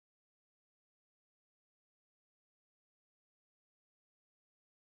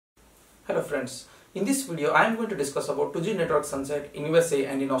Hello friends, in this video I am going to discuss about 2G network sunset in USA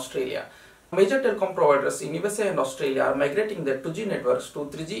and in Australia. Major telecom providers in USA and Australia are migrating their 2G networks to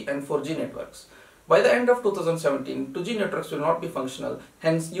 3G and 4G networks. By the end of 2017, 2G networks will not be functional,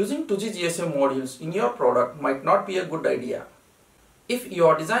 hence using 2G GSM modules in your product might not be a good idea. If you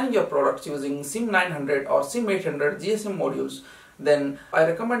are designing your products using SIM900 or SIM800 GSM modules, then I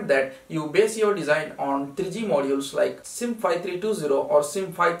recommend that you base your design on 3G modules like SIM5320 or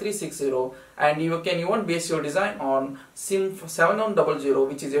SIM5360, and you can even base your design on SIM700,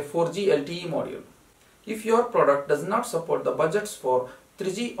 which is a 4G LTE module. If your product does not support the budgets for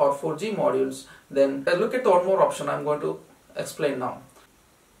 3G or 4G modules, then look at one more option I am going to explain now.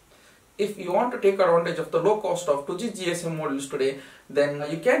 If you want to take advantage of the low cost of 2G GSM modules today, then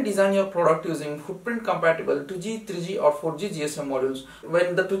you can design your product using footprint compatible 2G, 3G or 4G GSM modules.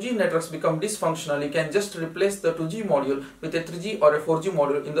 When the 2G networks become dysfunctional, you can just replace the 2G module with a 3G or a 4G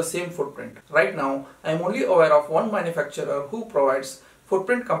module in the same footprint. Right now, I am only aware of one manufacturer who provides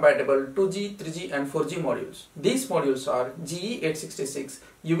footprint compatible 2G, 3G and 4G modules. These modules are GE866,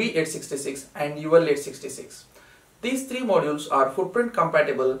 UB866 and UL866. These three modules are footprint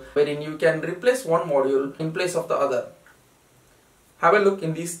compatible, wherein you can replace one module in place of the other. Have a look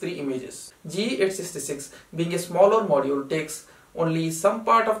in these three images. GE866, being a smaller module, takes only some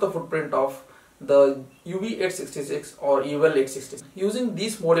part of the footprint of the UB866 or UL866. Using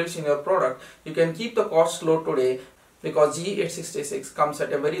these modules in your product, you can keep the cost low today because GE866 comes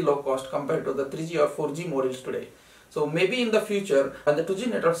at a very low cost compared to the 3G or 4G modules today. So maybe in the future, when the 2G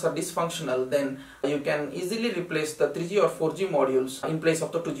networks are dysfunctional, then you can easily replace the 3G or 4G modules in place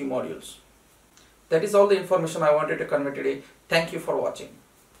of the 2G modules. That is all the information I wanted to convey today. Thank you for watching.